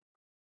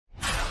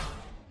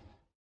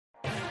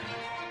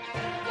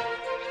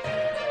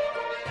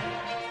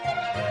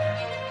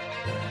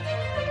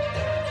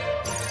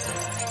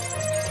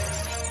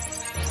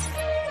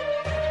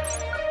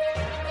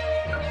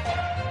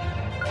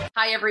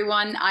Hi,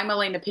 everyone. I'm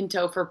Elena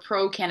Pinto for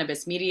Pro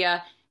Cannabis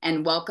Media,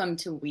 and welcome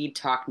to Weed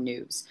Talk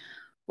News.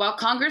 While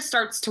Congress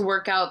starts to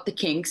work out the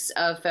kinks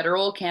of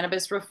federal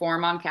cannabis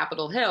reform on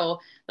Capitol Hill,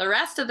 the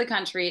rest of the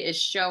country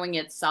is showing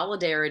its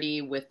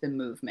solidarity with the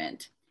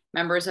movement.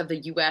 Members of the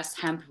U.S.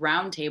 Hemp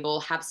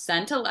Roundtable have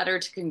sent a letter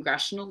to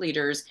congressional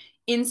leaders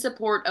in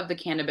support of the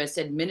Cannabis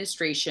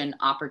Administration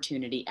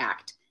Opportunity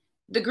Act.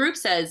 The group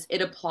says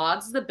it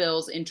applauds the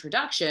bill's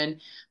introduction,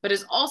 but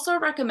is also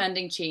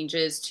recommending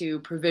changes to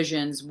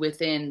provisions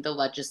within the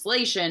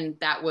legislation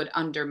that would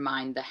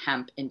undermine the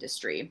hemp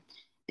industry.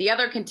 The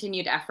other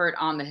continued effort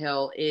on the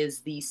Hill is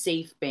the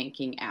Safe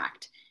Banking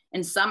Act,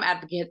 and some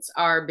advocates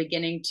are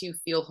beginning to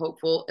feel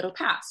hopeful it'll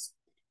pass.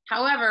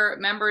 However,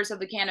 members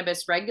of the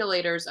Cannabis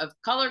Regulators of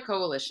Color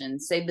Coalition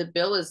say the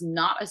bill is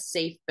not a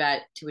safe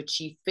bet to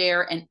achieve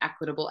fair and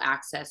equitable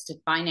access to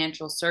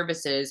financial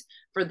services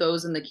for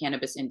those in the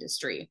cannabis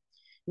industry.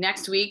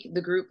 Next week,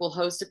 the group will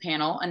host a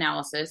panel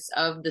analysis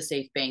of the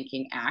Safe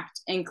Banking Act,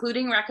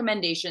 including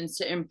recommendations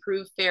to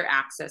improve fair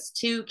access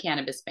to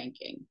cannabis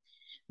banking.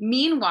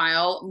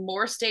 Meanwhile,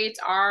 more states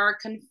are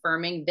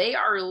confirming they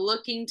are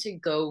looking to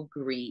go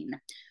green.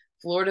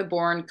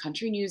 Florida-born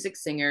country music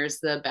singers,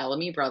 the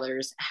Bellamy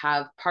Brothers,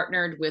 have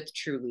partnered with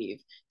Trulieve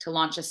to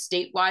launch a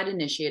statewide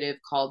initiative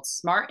called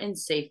Smart and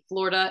Safe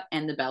Florida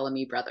and the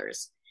Bellamy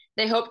Brothers.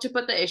 They hope to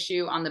put the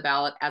issue on the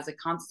ballot as a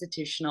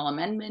constitutional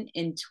amendment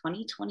in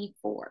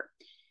 2024.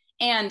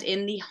 And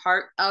in the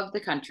heart of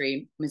the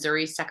country,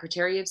 Missouri's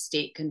Secretary of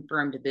State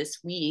confirmed this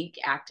week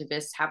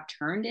activists have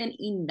turned in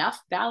enough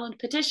ballot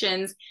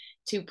petitions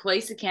to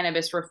place a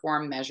cannabis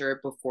reform measure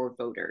before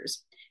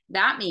voters.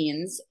 That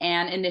means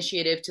an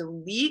initiative to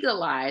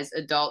legalize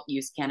adult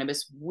use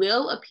cannabis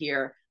will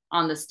appear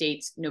on the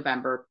state's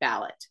November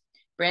ballot.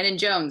 Brandon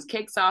Jones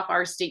kicks off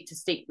our state to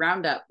state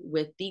roundup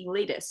with the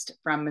latest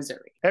from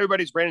Missouri. Hey,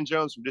 everybody, it's Brandon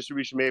Jones from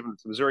Distribution Maven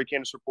with the Missouri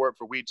Cannabis Report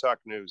for Weed Talk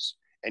News.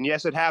 And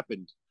yes, it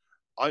happened.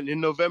 In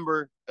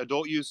November,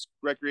 adult use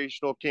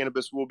recreational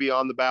cannabis will be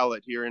on the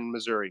ballot here in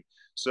Missouri.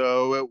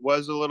 So it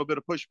was a little bit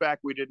of pushback.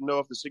 We didn't know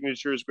if the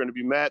signatures were going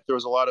to be met. There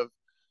was a lot of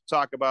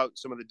talk about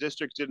some of the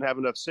districts didn't have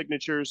enough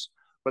signatures,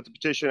 but the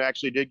petition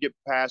actually did get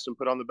passed and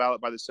put on the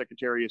ballot by the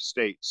Secretary of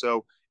State.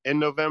 So in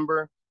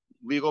November,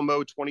 Legal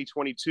Mode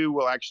 2022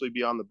 will actually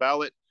be on the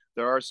ballot.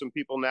 There are some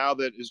people now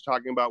that is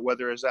talking about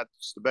whether is that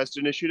the best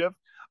initiative.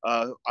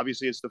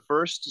 Obviously, it's the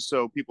first,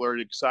 so people are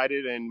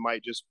excited and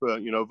might just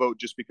vote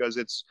just because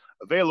it's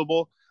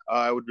available.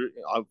 I would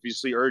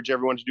obviously urge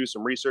everyone to do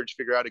some research,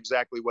 figure out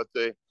exactly what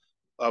the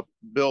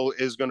bill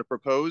is going to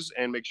propose,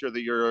 and make sure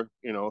that you're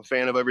a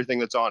fan of everything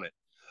that's on it.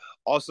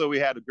 Also, we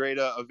had a great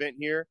event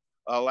here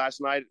last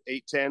night,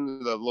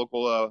 810, the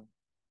local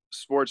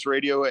sports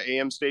radio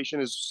AM station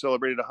has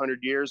celebrated 100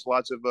 years.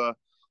 Lots of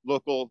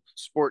local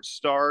sports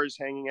stars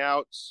hanging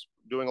out,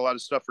 doing a lot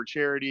of stuff for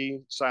charity,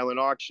 silent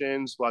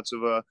auctions, lots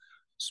of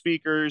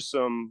speakers,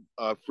 some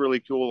really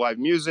cool live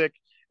music,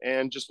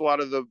 and just a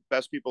lot of the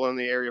best people in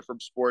the area from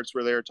sports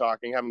were there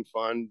talking, having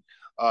fun,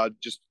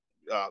 just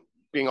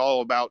being all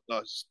about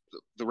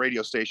the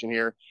radio station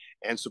here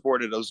and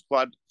supported. It was a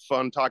lot of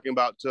fun talking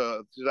about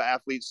the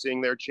athletes,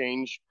 seeing their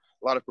change.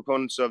 A lot of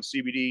proponents of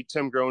CBD.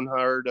 Tim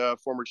Gronhard,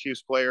 former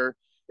Chiefs player,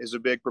 is a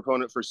big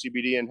proponent for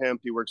CBD and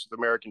hemp. He works with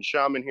American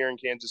Shaman here in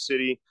Kansas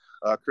City.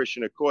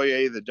 Christian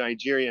Okoye, the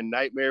Nigerian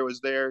Nightmare, was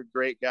there.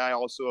 Great guy,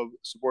 also a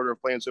supporter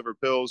of Plants Over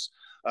Pills.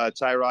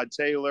 Tyrod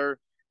Taylor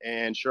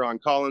and Sharon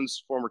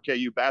Collins, former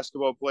KU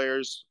basketball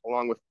players,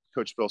 along with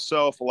Coach Bill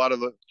Self. A lot of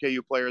the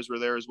KU players were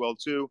there as well,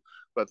 too.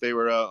 But they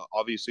were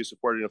obviously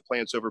supporting of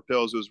Plants Over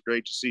Pills. It was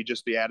great to see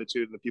just the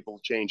attitude and the people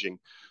changing.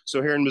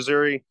 So here in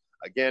Missouri,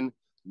 again,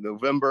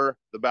 November,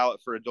 the ballot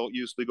for adult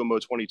use legal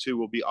mode 22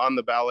 will be on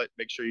the ballot.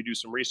 Make sure you do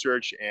some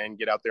research and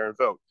get out there and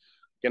vote.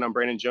 Again, I'm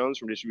Brandon Jones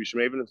from Distribution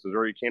Maven with the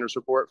Missouri Cannabis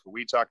Report for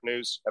Weed Talk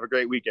News. Have a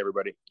great week,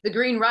 everybody. The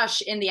green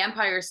rush in the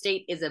Empire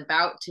State is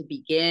about to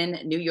begin.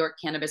 New York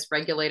cannabis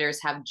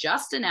regulators have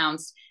just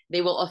announced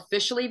they will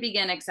officially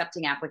begin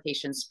accepting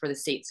applications for the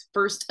state's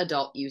first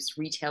adult use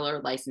retailer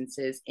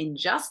licenses in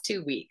just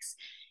 2 weeks.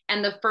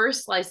 And the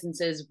first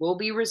licenses will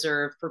be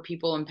reserved for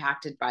people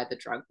impacted by the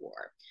drug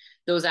war.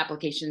 Those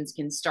applications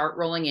can start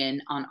rolling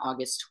in on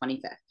August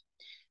 25th.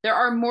 There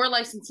are more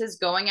licenses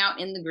going out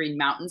in the Green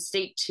Mountain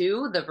State,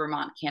 too. The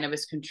Vermont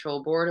Cannabis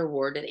Control Board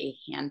awarded a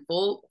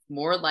handful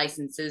more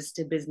licenses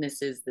to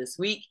businesses this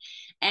week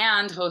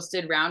and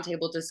hosted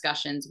roundtable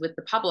discussions with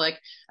the public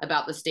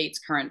about the state's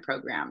current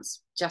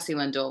programs. Jessie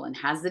Lynn Dolan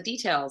has the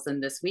details in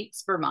this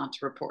week's Vermont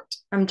Report.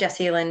 I'm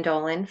Jessie Lynn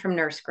Dolan from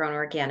Nurse Grown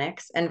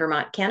Organics and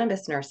Vermont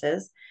Cannabis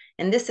Nurses,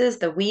 and this is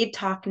the Weed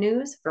Talk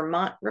News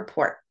Vermont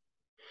Report.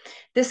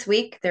 This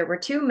week, there were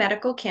 2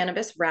 medical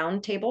cannabis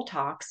roundtable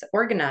talks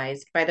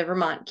organized by the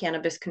Vermont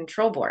Cannabis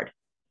Control Board.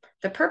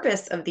 The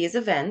purpose of these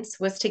events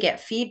was to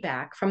get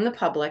feedback from the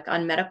public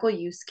on medical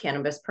use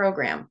cannabis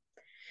program.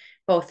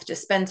 Both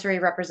dispensary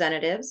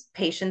representatives,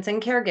 patients,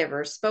 and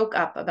caregivers spoke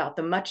up about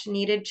the much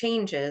needed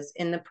changes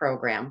in the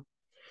program.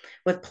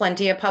 With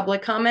plenty of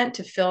public comment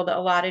to fill the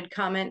allotted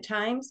comment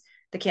times,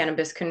 The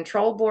Cannabis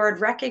Control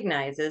Board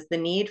recognizes the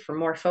need for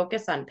more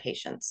focus on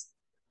patients.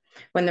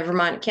 When the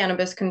Vermont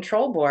Cannabis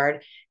Control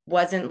Board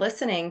wasn't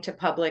listening to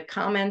public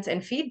comments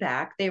and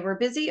feedback, they were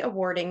busy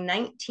awarding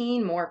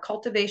 19 more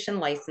cultivation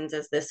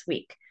licenses this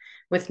week,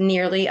 with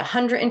nearly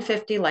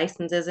 150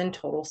 licenses in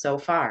total so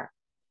far.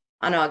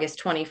 On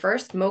August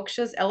 21st,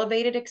 Moksha's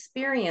Elevated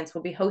Experience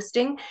will be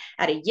hosting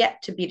at a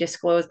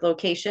yet-to-be-disclosed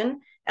location,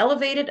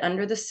 Elevated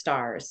Under the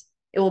Stars.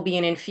 It will be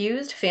an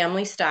infused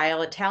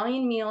family-style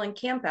Italian meal and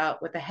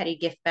campout with a heady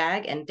gift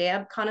bag and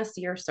dab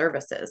connoisseur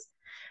services.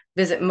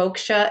 Visit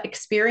Moksha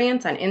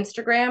Experience on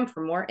Instagram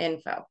for more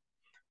info.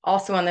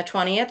 Also on the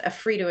 20th, a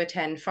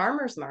free-to-attend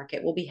farmers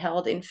market will be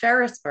held in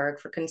Ferrisburg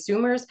for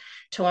consumers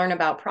to learn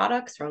about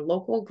products from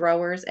local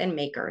growers and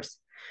makers.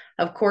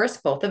 Of course,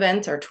 both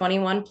events are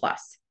 21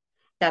 plus.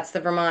 That's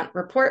the Vermont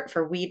Report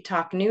for Weed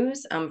Talk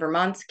News. I'm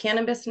Vermont's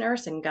cannabis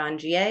nurse in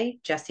Ganjier,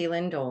 Jessie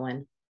Lynn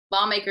Dolan.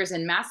 Lawmakers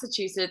in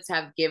Massachusetts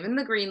have given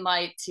the green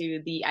light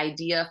to the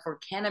idea for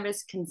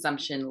cannabis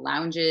consumption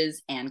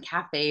lounges and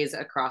cafes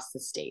across the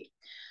state.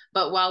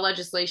 But while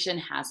legislation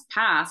has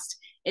passed,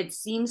 it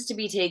seems to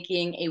be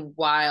taking a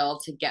while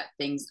to get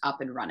things up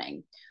and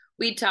running.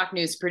 Weed Talk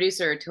News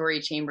producer Tori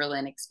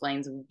Chamberlain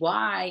explains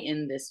why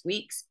in this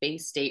week's Bay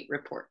State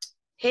Report.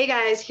 Hey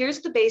guys, here's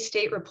the Bay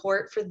State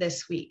Report for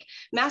this week.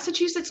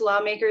 Massachusetts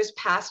lawmakers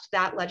passed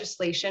that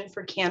legislation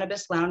for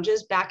cannabis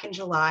lounges back in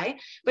July,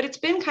 but it's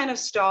been kind of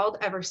stalled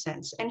ever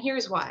since, and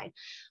here's why.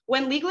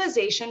 When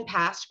legalization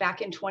passed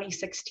back in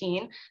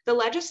 2016, the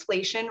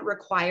legislation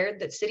required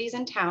that cities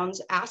and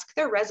towns ask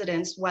their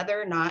residents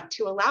whether or not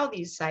to allow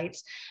these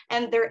sites,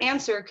 and their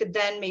answer could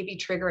then maybe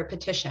trigger a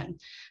petition.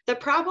 The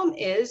problem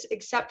is,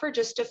 except for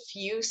just a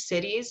few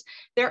cities,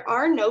 there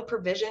are no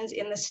provisions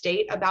in the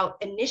state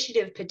about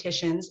initiative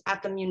petitions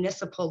at the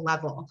municipal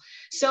level.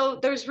 So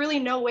there's really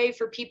no way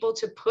for people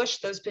to push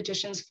those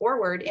petitions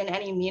forward in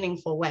any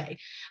meaningful way.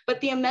 But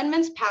the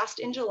amendments passed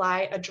in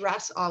July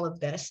address all of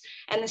this,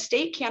 and the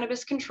state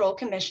Cannabis Control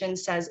Commission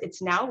says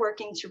it's now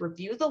working to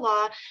review the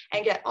law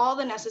and get all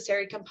the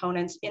necessary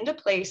components into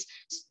place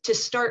to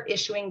start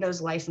issuing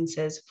those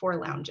licenses for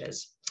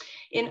lounges.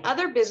 In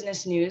other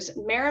business news,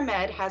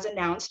 MariMed has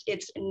announced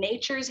its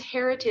Nature's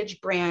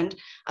Heritage brand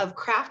of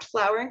craft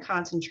flower and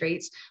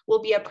concentrates will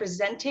be a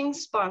presenting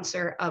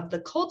sponsor of the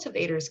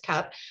Cultivators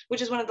Cup,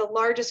 which is one of the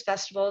largest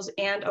festivals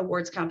and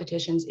awards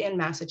competitions in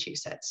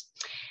Massachusetts.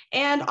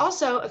 And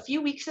also, a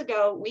few weeks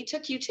ago, we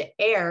took you to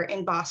AIR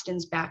in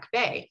Boston's Back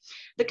Bay.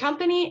 The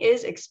company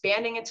is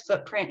expanding its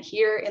footprint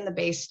here in the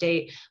Bay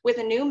State with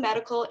a new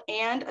medical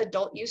and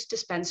adult use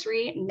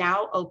dispensary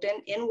now open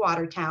in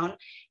Watertown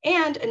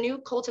and a new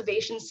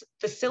cultivation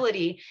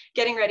facility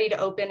getting ready to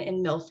open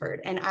in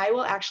Milford. And I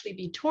will actually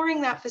be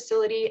touring that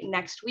facility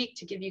next week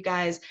to give you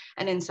guys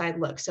an inside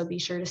look. So be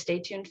sure to stay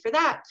tuned for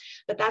that.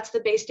 But that's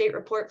the Bay State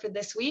Report for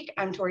this week.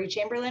 I'm Tori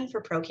Chamberlain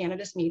for Pro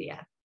Cannabis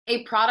Media.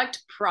 A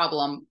product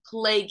problem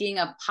plaguing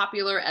a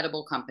popular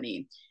edible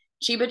company.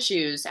 Chiba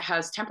Chews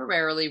has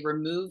temporarily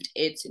removed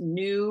its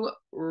new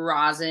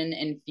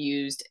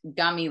rosin-infused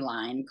gummy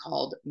line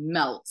called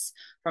Melts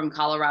from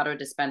Colorado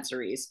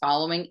dispensaries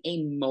following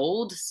a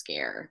mold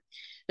scare.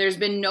 There's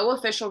been no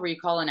official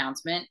recall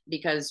announcement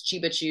because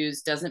Chiba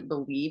Chews doesn't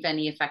believe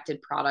any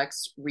affected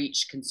products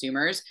reach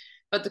consumers,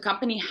 but the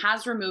company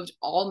has removed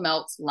all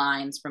Melts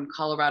lines from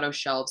Colorado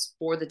shelves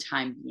for the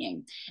time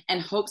being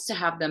and hopes to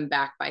have them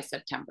back by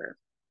September.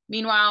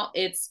 Meanwhile,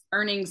 it's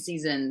earnings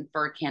season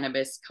for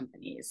cannabis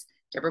companies.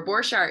 Deborah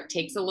Borchardt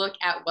takes a look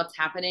at what's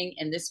happening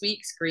in this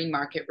week's Green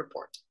Market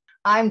Report.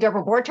 I'm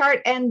Deborah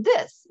Borchardt, and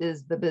this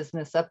is the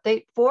business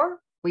update for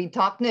Weed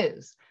Talk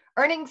News.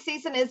 Earnings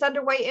season is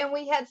underway, and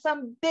we had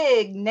some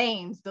big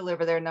names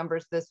deliver their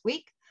numbers this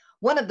week.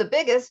 One of the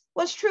biggest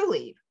was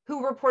Trulieve,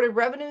 who reported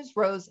revenues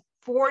rose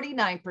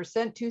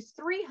 49% to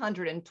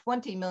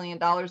 $320 million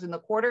in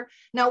the quarter.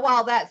 Now,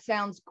 while that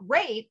sounds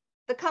great,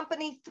 the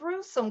company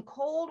threw some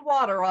cold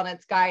water on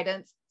its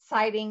guidance,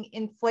 citing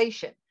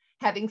inflation.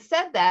 Having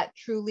said that,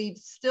 Trulieve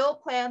still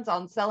plans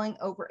on selling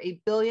over $1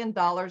 billion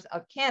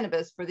of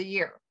cannabis for the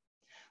year.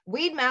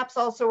 Weedmaps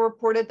also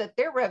reported that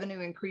their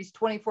revenue increased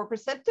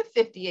 24% to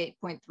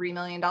 $58.3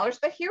 million.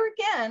 But here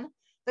again,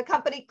 the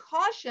company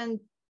cautioned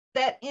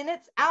that in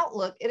its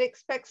outlook, it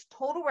expects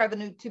total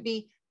revenue to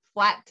be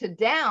flat to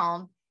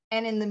down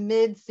and in the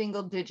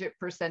mid-single digit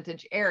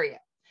percentage area.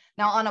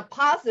 Now, on a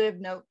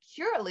positive note,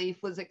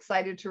 Curaleaf was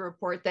excited to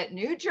report that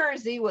New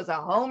Jersey was a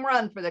home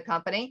run for the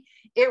company.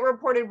 It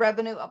reported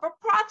revenue of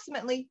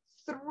approximately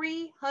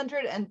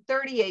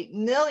 $338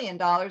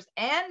 million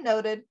and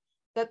noted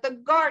that the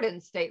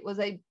Garden State was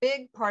a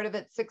big part of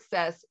its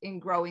success in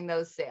growing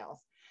those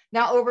sales.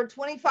 Now, over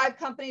 25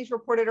 companies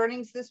reported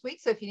earnings this week.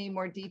 So if you need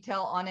more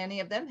detail on any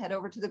of them, head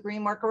over to the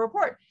Green Market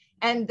Report.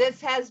 And this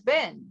has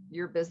been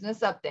your business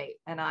update.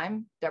 And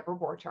I'm Deborah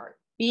Borchardt.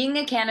 Being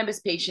a cannabis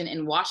patient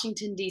in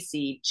Washington,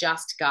 D.C.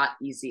 just got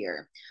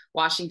easier.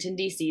 Washington,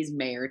 D.C.'s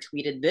mayor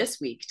tweeted this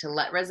week to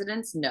let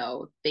residents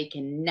know they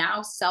can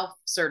now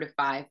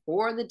self-certify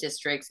for the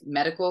district's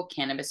medical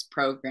cannabis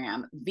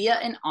program via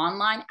an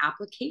online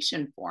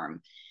application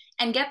form.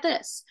 And get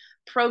this,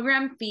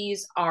 program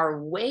fees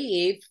are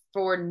waived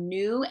for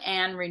new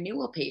and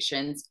renewal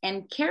patients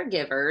and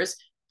caregivers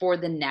for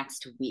the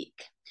next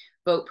week.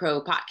 Vote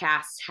Pro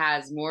Podcast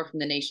has more from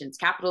the nation's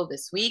capital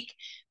this week,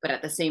 but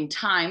at the same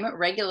time,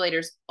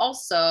 regulators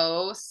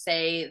also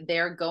say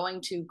they're going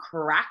to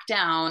crack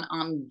down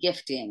on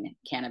gifting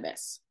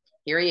cannabis.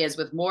 Here he is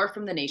with more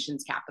from the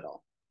nation's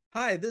capital.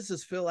 Hi, this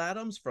is Phil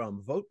Adams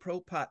from Vote Pro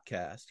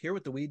Podcast, here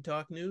with the Weed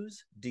Talk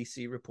News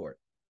DC report.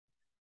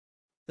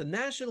 The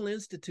National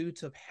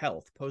Institutes of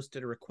Health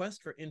posted a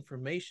request for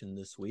information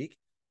this week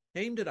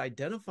aimed at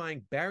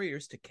identifying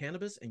barriers to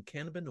cannabis and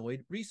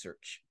cannabinoid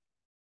research.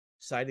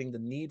 Citing the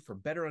need for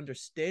better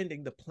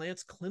understanding the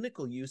plant's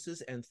clinical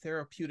uses and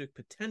therapeutic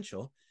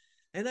potential,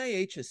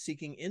 NIH is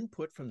seeking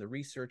input from the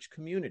research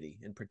community.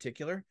 In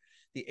particular,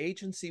 the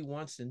agency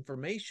wants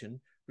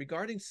information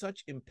regarding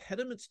such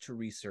impediments to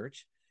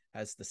research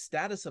as the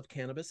status of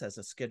cannabis as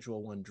a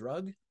Schedule I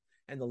drug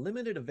and the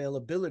limited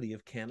availability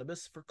of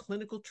cannabis for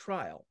clinical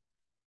trial.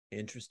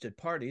 Interested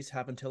parties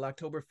have until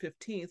October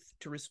 15th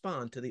to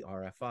respond to the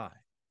RFI.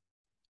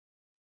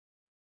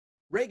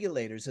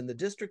 Regulators in the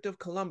District of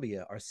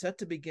Columbia are set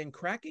to begin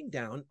cracking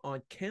down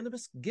on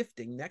cannabis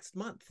gifting next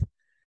month.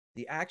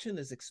 The action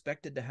is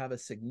expected to have a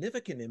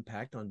significant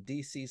impact on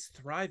DC's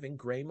thriving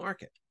gray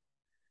market.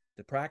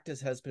 The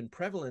practice has been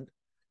prevalent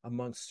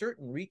among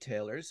certain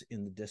retailers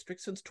in the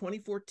district since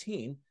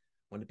 2014,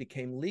 when it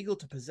became legal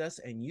to possess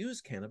and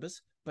use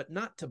cannabis, but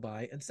not to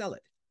buy and sell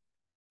it.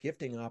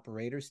 Gifting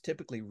operators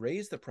typically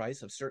raise the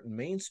price of certain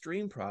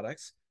mainstream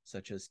products,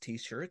 such as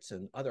t-shirts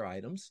and other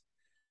items,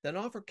 then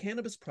offer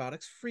cannabis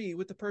products free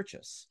with the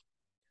purchase.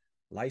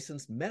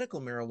 Licensed medical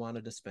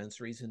marijuana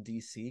dispensaries in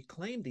DC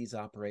claim these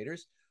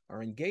operators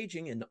are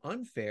engaging in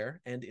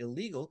unfair and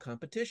illegal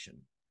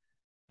competition.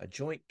 A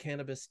joint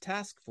cannabis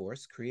task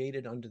force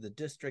created under the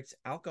district's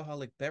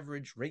Alcoholic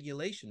Beverage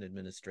Regulation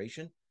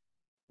Administration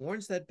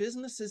warns that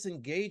businesses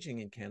engaging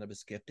in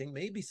cannabis gifting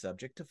may be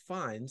subject to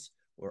fines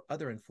or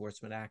other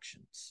enforcement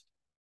actions.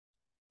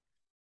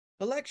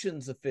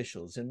 Elections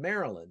officials in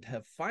Maryland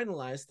have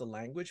finalized the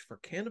language for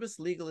cannabis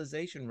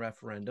legalization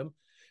referendum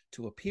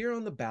to appear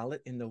on the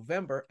ballot in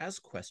November as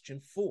question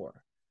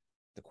 4.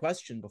 The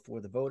question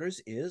before the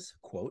voters is,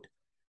 quote,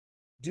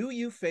 "Do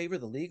you favor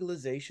the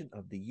legalization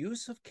of the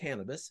use of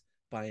cannabis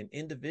by an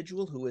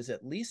individual who is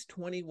at least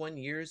 21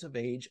 years of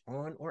age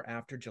on or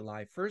after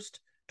July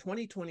 1st,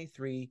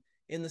 2023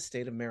 in the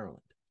state of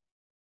Maryland?"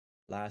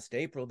 Last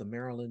April, the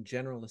Maryland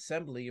General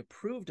Assembly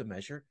approved a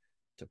measure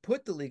to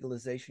put the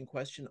legalization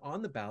question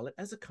on the ballot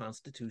as a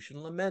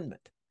constitutional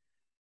amendment.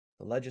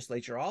 The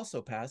legislature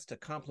also passed a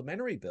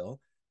complementary bill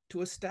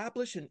to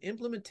establish an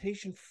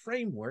implementation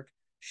framework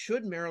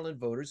should Maryland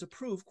voters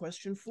approve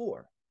question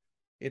 4.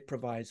 It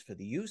provides for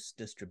the use,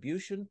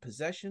 distribution,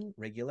 possession,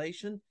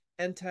 regulation,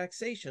 and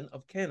taxation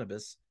of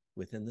cannabis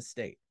within the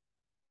state.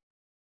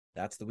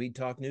 That's the Weed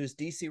Talk News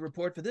DC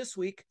report for this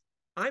week.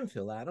 I'm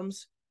Phil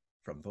Adams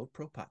from Vote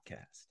Pro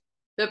Podcast.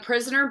 The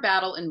prisoner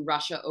battle in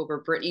Russia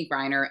over Brittany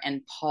Griner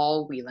and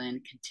Paul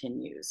Whelan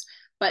continues.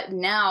 But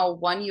now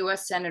one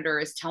U.S. senator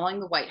is telling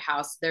the White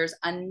House there's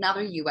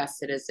another U.S.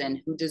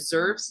 citizen who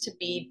deserves to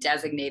be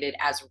designated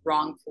as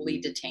wrongfully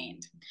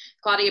detained.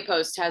 Claudia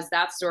Post has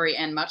that story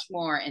and much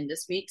more in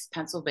this week's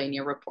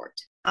Pennsylvania Report.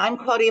 I'm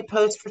Claudia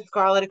Post for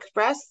Scarlet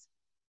Express,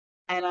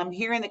 and I'm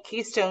here in the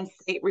Keystone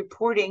State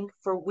reporting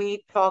for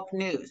Weed Talk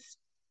News.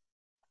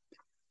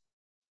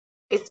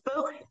 A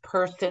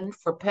spokesperson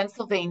for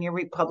Pennsylvania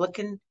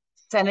Republican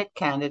Senate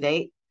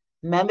candidate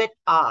Mehmet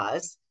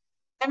Oz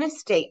sent a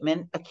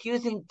statement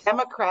accusing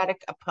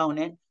Democratic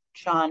opponent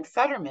John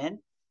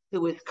Fetterman,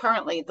 who is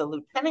currently the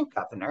lieutenant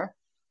governor,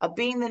 of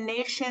being the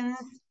nation's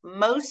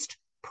most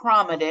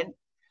prominent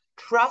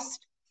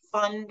trust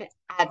fund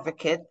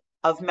advocate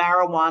of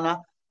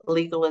marijuana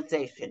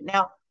legalization.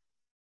 Now,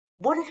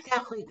 what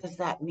exactly does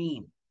that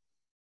mean?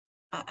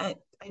 I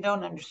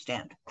don't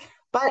understand.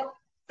 But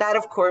that,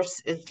 of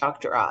course, is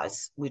Dr.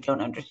 Oz. We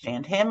don't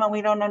understand him, and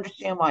we don't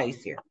understand why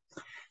he's here.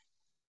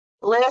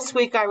 Last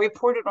week, I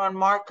reported on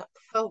Mark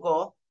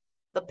Fogel,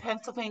 the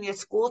Pennsylvania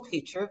school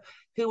teacher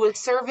who was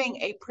serving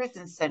a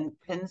prison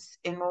sentence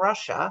in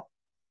Russia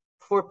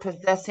for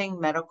possessing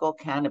medical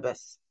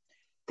cannabis.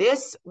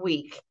 This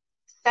week,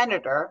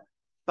 Senator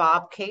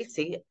Bob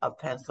Casey of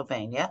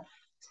Pennsylvania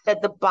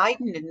said the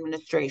Biden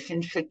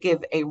administration should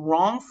give a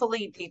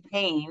wrongfully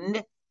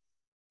detained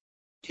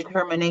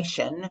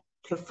determination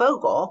to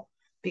Fogel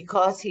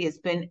because he has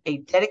been a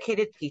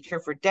dedicated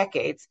teacher for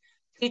decades,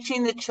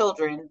 teaching the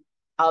children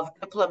of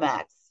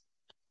diplomats.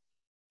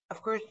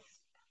 Of course,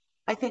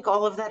 I think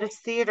all of that is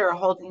theater,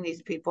 holding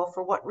these people.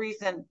 For what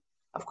reason?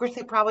 Of course,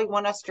 they probably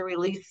want us to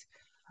release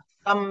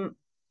some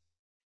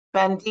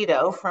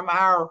bandito from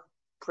our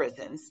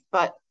prisons,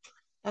 but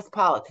that's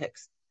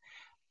politics.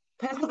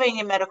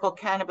 Pennsylvania medical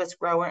cannabis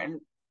grower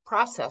and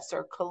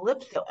processor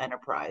Calypso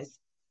Enterprise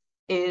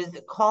is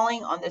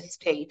calling on the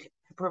state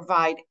to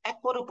provide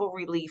equitable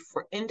relief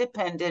for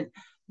independent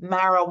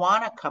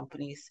marijuana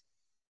companies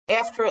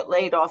after it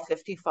laid off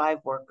 55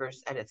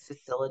 workers at its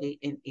facility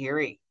in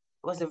Erie.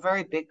 was a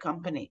very big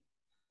company.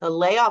 The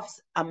layoffs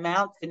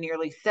amount to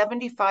nearly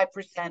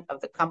 75%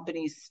 of the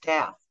company's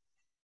staff.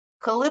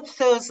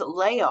 Calypso's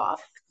layoffs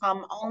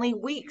come only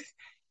weeks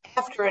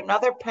after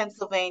another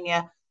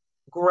Pennsylvania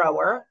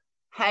grower,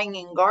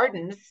 Hanging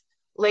Gardens,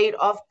 laid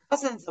off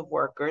dozens of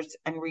workers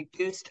and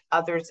reduced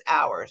others'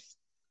 hours.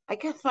 I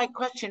guess my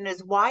question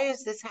is, why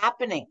is this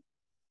happening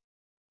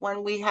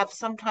when we have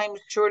sometimes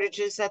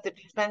shortages at the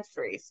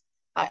dispensaries?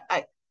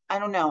 I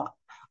don't know.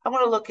 I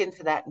want to look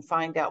into that and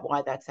find out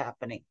why that's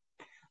happening.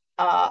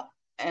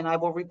 And I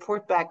will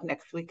report back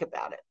next week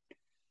about it.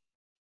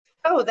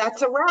 So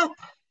that's a wrap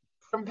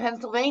from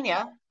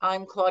Pennsylvania.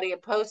 I'm Claudia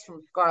Post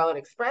from Scarlet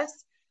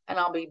Express, and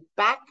I'll be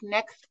back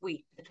next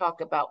week to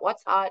talk about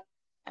what's hot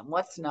and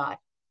what's not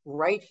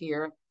right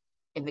here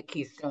in the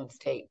Keystone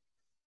State.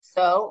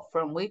 So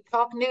from We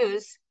Talk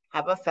News,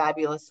 have a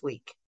fabulous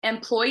week.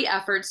 Employee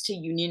efforts to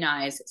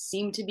unionize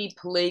seem to be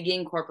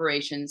plaguing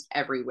corporations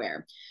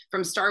everywhere,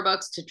 from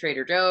Starbucks to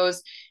Trader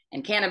Joe's,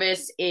 and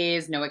cannabis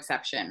is no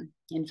exception.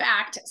 In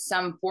fact,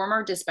 some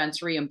former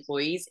dispensary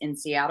employees in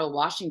Seattle,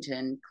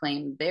 Washington,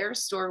 claimed their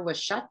store was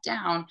shut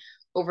down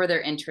over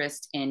their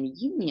interest in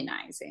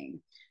unionizing.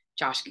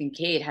 Josh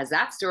Kincaid has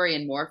that story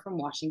and more from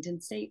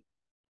Washington State.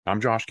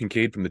 I'm Josh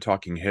Kincaid from the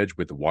Talking Hedge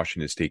with the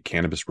Washington State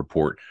Cannabis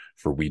Report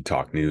for Weed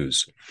Talk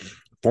News.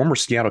 Former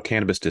Seattle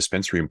cannabis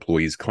dispensary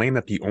employees claim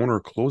that the owner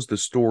closed the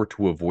store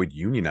to avoid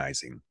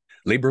unionizing.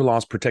 Labor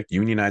laws protect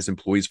unionized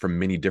employees from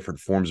many different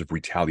forms of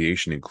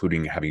retaliation,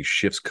 including having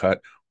shifts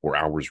cut or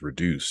hours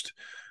reduced.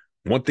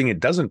 One thing it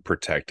doesn't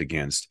protect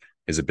against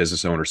is a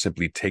business owner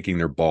simply taking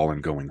their ball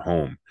and going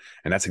home.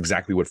 And that's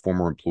exactly what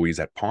former employees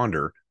at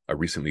Ponder, a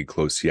recently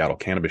closed Seattle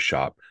cannabis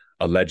shop,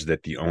 alleged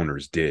that the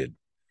owners did.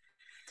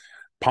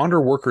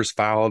 Ponder workers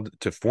filed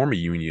to form a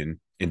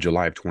union in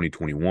July of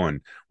 2021,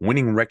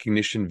 winning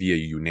recognition via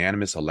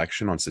unanimous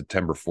election on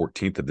September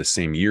 14th of the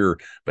same year,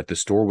 but the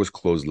store was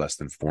closed less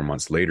than 4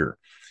 months later.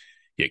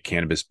 Yet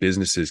cannabis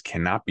businesses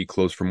cannot be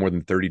closed for more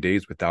than 30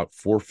 days without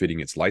forfeiting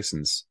its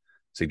license,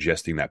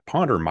 suggesting that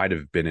Ponder might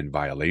have been in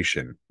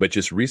violation. But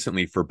just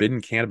recently,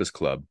 Forbidden Cannabis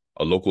Club,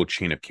 a local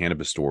chain of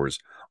cannabis stores,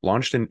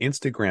 launched an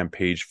Instagram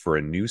page for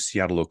a new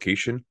Seattle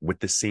location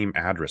with the same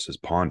address as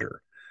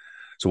Ponder.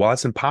 So while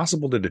it's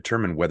impossible to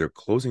determine whether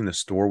closing the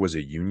store was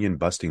a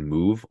union-busting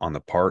move on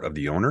the part of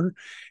the owner,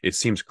 it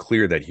seems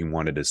clear that he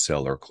wanted to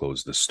sell or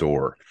close the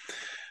store.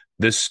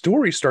 This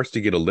story starts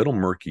to get a little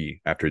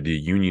murky after the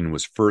union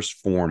was first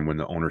formed when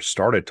the owner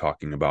started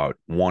talking about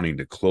wanting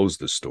to close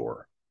the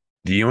store.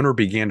 The owner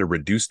began to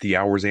reduce the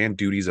hours and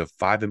duties of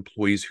 5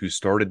 employees who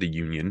started the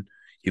union.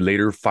 He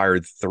later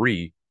fired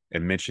 3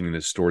 and mentioning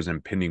the store's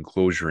impending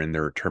closure in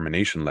their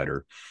termination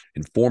letter.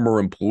 And former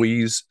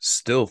employees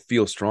still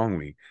feel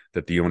strongly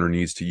that the owner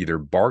needs to either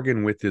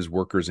bargain with his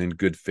workers in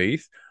good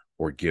faith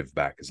or give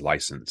back his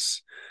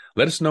license.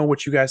 Let us know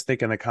what you guys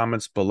think in the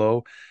comments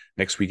below.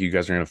 Next week, you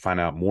guys are going to find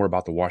out more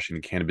about the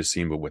Washington cannabis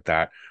scene, but with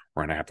that,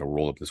 we're going to have to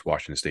roll up this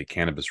Washington State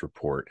Cannabis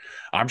Report.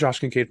 I'm Josh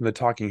Kincaid from the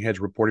Talking Hedge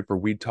reporting for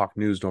Weed Talk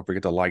News. Don't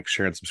forget to like,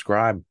 share, and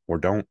subscribe, or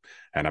don't,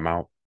 and I'm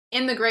out.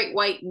 In the Great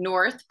White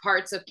North,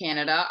 parts of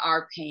Canada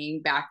are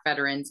paying back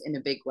veterans in a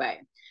big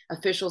way.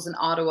 Officials in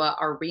Ottawa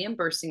are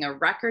reimbursing a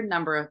record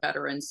number of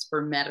veterans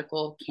for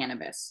medical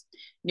cannabis.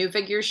 New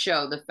figures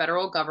show the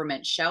federal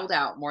government shelled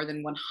out more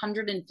than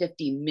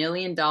 $150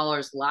 million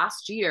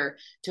last year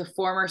to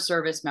former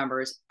service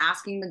members,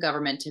 asking the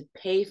government to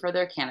pay for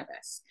their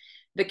cannabis.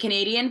 The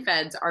Canadian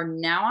feds are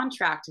now on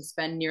track to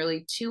spend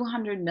nearly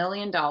 $200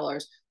 million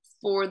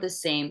for the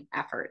same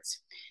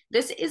efforts.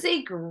 This is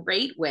a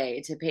great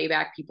way to pay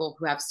back people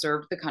who have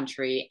served the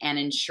country and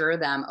ensure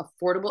them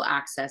affordable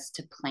access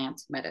to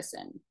plant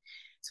medicine.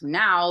 So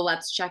now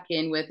let's check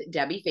in with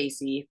Debbie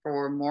Facey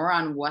for more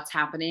on what's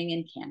happening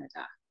in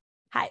Canada.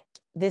 Hi,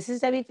 this is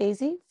Debbie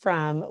Facey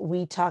from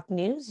We Talk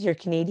News, your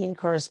Canadian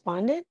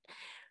correspondent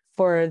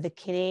for the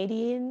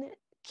Canadian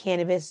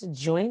Cannabis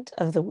Joint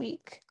of the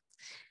Week.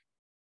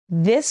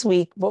 This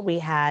week, what we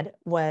had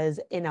was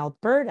in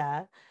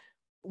Alberta,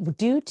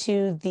 due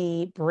to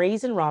the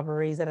brazen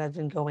robberies that have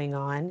been going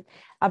on,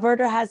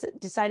 Alberta has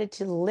decided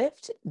to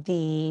lift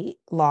the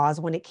laws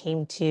when it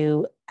came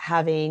to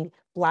having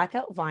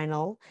blackout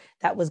vinyl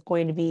that was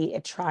going to be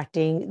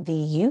attracting the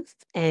youth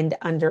and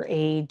under the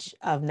age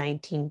of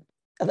 19.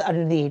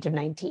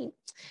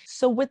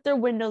 So with their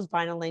windows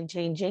vinyl lane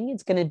changing,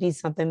 it's going to be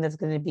something that's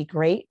going to be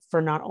great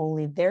for not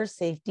only their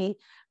safety,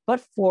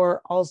 but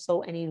for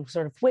also any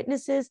sort of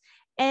witnesses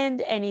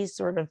and any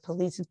sort of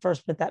police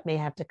enforcement that may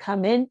have to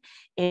come in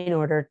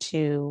order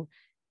to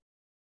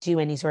do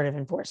any sort of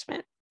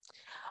enforcement.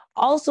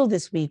 Also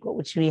this week,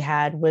 which we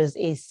had was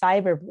a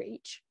cyber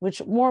breach,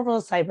 which more of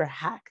a cyber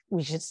hack,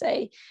 we should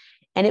say.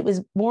 And it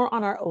was more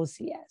on our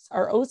OCS.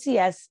 Our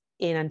OCS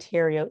in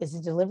Ontario is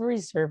a delivery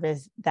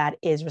service that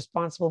is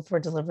responsible for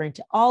delivering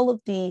to all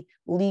of the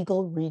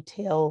legal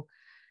retail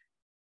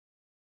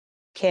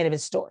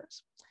cannabis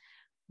stores.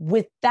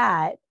 With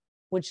that,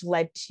 which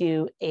led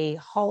to a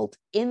halt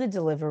in the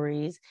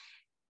deliveries,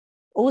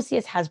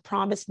 OCS has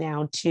promised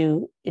now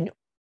to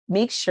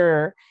make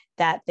sure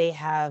that they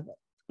have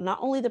not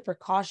only the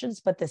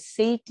precautions, but the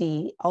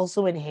safety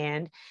also in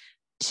hand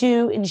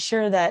to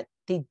ensure that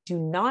they do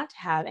not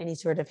have any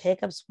sort of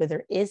hiccups where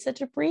there is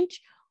such a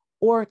breach,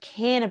 or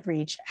can a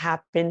breach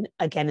happen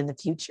again in the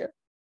future.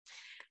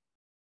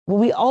 What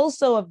we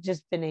also have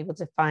just been able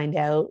to find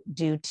out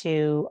due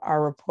to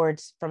our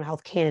reports from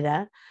Health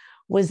Canada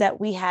was that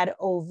we had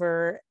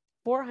over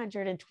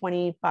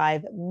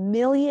 425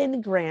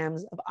 million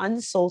grams of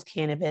unsold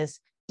cannabis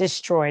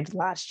destroyed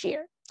last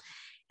year.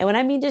 And when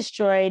I mean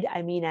destroyed,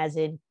 I mean as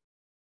in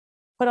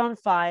put on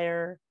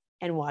fire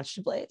and watched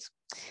to blaze.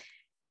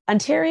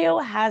 Ontario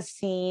has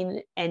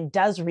seen and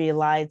does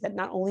realize that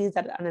not only is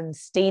that an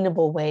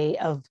unsustainable way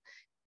of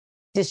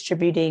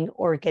distributing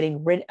or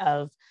getting rid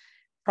of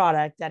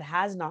product that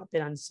has not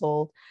been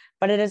unsold,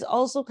 but it has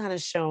also kind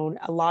of shown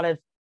a lot of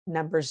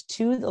numbers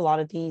to a lot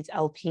of these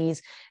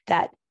LPs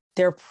that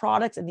their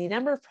products and the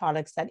number of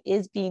products that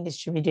is being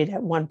distributed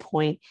at one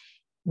point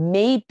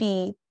may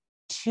be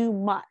too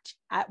much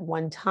at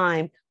one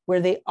time, where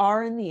they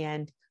are in the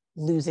end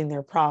losing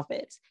their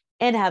profits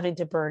and having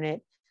to burn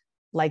it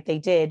like they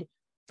did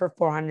for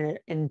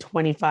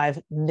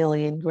 425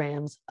 million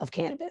grams of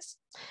cannabis.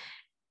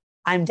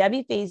 I'm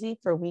Debbie Fazy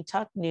for We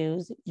Talk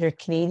News, your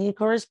Canadian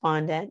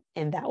correspondent,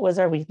 and that was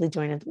our weekly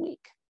joint of the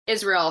week.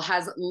 Israel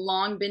has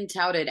long been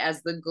touted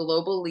as the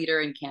global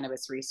leader in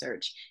cannabis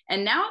research,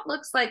 and now it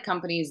looks like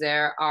companies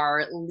there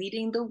are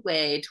leading the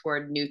way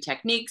toward new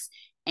techniques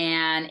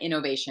and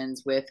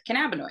innovations with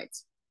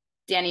cannabinoids.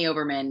 Danny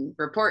Oberman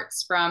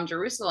reports from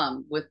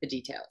Jerusalem with the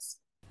details.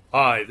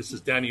 Hi, this is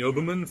Danny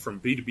Oberman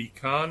from B2B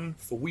Khan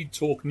for We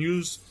Talk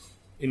News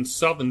in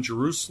southern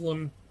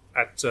Jerusalem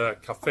at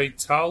Cafe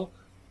Tal.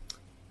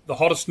 The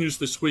hottest news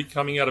this week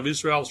coming out of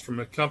Israel is from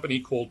a company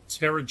called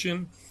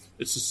Terragen.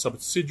 It's a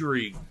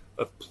subsidiary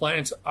of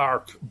Plant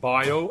Arc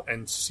Bio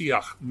and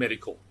Siach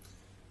Medical.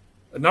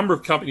 A number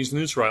of companies in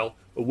Israel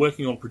are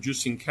working on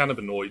producing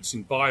cannabinoids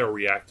in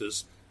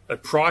bioreactors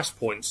at price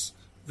points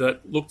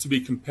that look to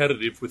be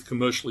competitive with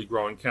commercially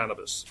grown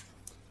cannabis.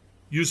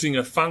 Using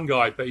a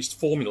fungi-based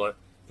formula,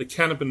 the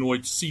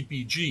cannabinoid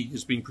CBG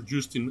is being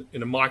produced in a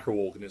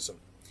microorganism.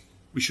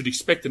 We should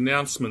expect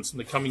announcements in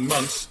the coming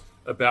months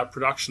about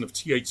production of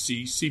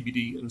THC,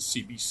 CBD, and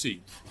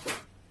CBC.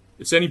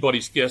 It's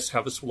anybody's guess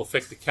how this will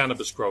affect the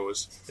cannabis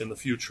growers in the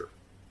future.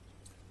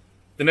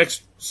 The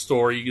next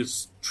story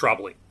is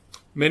troubling.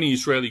 Many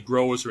Israeli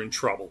growers are in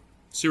trouble,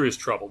 serious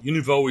trouble.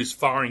 Univo is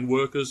firing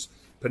workers.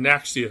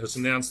 Panaxia has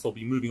announced they'll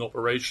be moving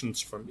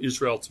operations from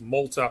Israel to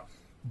Malta.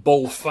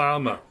 Bol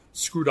Pharma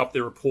screwed up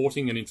their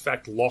reporting and in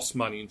fact lost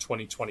money in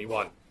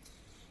 2021.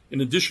 In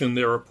addition,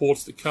 there are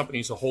reports that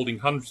companies are holding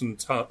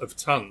hundreds of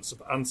tons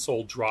of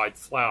unsold dried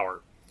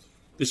flower.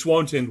 This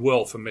won't end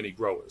well for many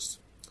growers.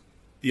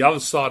 The other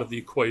side of the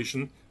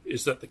equation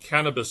is that the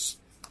cannabis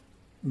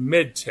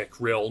medtech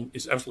realm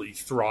is absolutely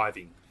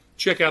thriving.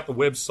 Check out the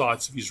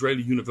websites of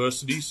Israeli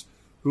universities,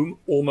 whom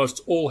almost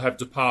all have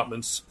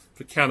departments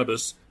for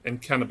cannabis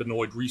and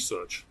cannabinoid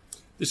research.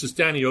 This is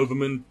Danny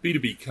Oberman,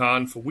 B2B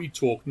Khan for We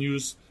Talk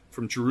News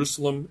from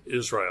Jerusalem,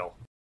 Israel.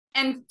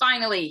 And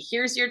finally,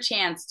 here's your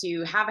chance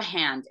to have a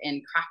hand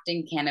in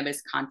crafting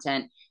cannabis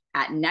content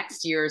at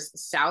next year's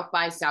South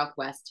by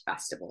Southwest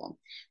Festival.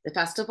 The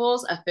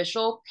festival's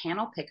official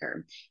panel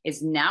picker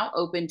is now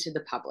open to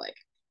the public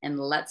and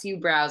lets you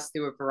browse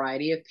through a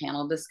variety of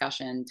panel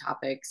discussion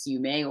topics you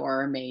may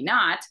or may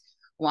not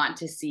want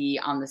to see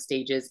on the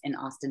stages in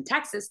Austin,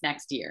 Texas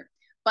next year.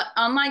 But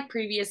unlike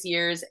previous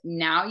years,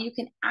 now you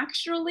can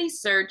actually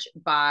search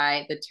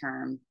by the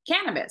term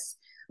cannabis,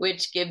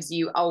 which gives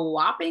you a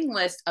whopping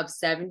list of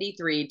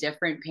 73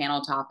 different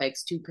panel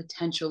topics to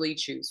potentially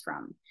choose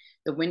from.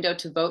 The window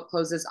to vote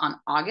closes on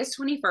August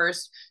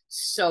 21st,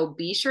 so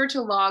be sure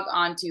to log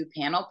on to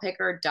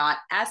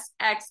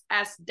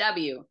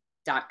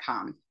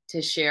panelpicker.sxsw.com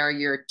to share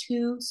your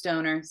two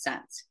stoner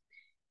cents.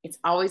 It's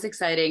always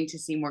exciting to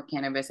see more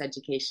cannabis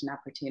education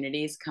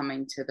opportunities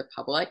coming to the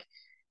public.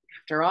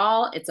 After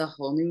all, it's a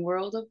whole new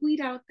world of weed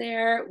out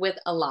there with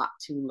a lot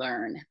to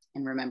learn.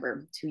 And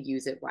remember to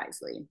use it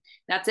wisely.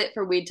 That's it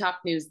for Weed Talk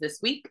News this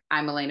week.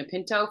 I'm Elena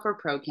Pinto for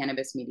Pro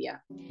Cannabis Media.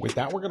 With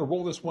that, we're going to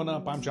roll this one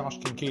up. I'm Josh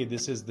Kincaid.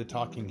 This is The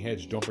Talking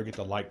Hedge. Don't forget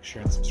to like,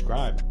 share, and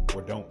subscribe,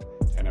 or don't,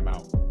 and I'm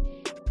out.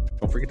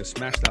 Don't forget to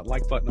smash that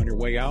like button on your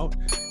way out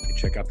and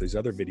check out these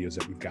other videos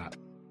that we've got.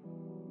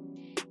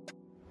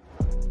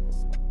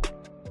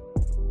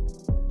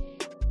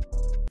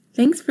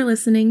 Thanks for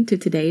listening to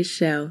today's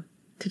show.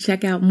 To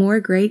check out more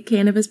great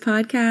cannabis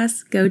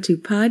podcasts, go to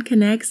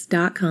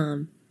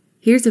podconnects.com.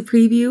 Here's a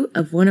preview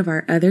of one of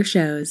our other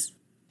shows.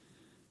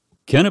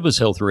 Cannabis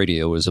Health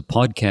Radio is a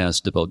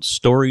podcast about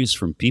stories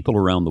from people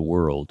around the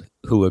world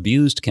who have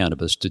used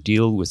cannabis to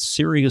deal with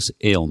serious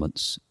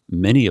ailments,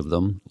 many of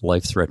them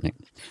life-threatening.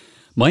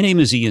 My name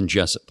is Ian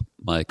Jessup.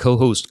 My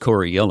co-host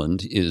Corey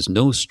Yelland is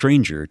no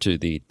stranger to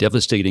the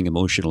devastating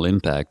emotional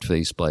impact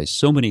faced by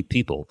so many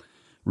people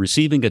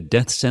receiving a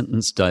death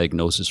sentence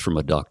diagnosis from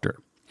a doctor.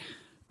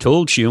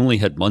 Told she only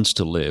had months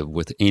to live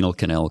with anal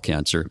canal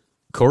cancer,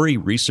 Corey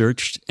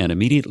researched and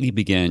immediately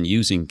began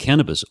using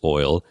cannabis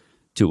oil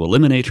to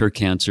eliminate her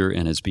cancer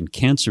and has been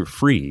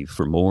cancer-free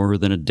for more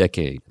than a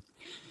decade.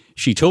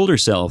 She told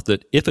herself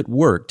that if it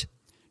worked,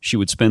 she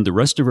would spend the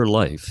rest of her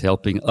life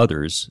helping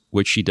others,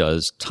 which she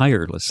does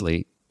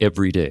tirelessly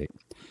every day.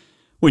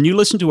 When you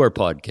listen to our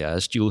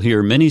podcast, you'll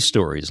hear many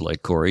stories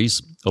like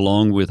Corey's,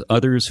 along with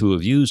others who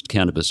have used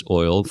cannabis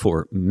oil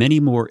for many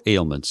more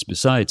ailments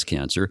besides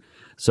cancer,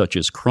 such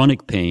as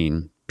chronic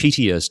pain,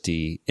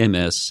 PTSD,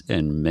 MS,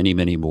 and many,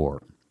 many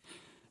more.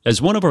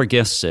 As one of our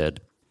guests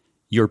said,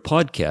 "Your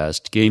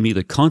podcast gave me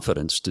the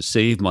confidence to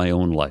save my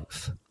own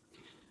life."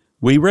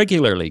 We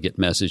regularly get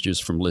messages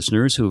from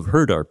listeners who have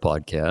heard our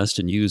podcast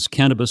and use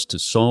cannabis to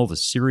solve a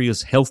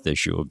serious health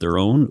issue of their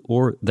own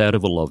or that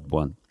of a loved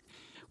one.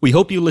 We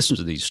hope you listen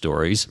to these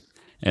stories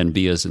and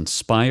be as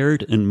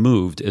inspired and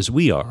moved as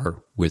we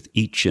are with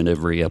each and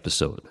every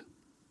episode.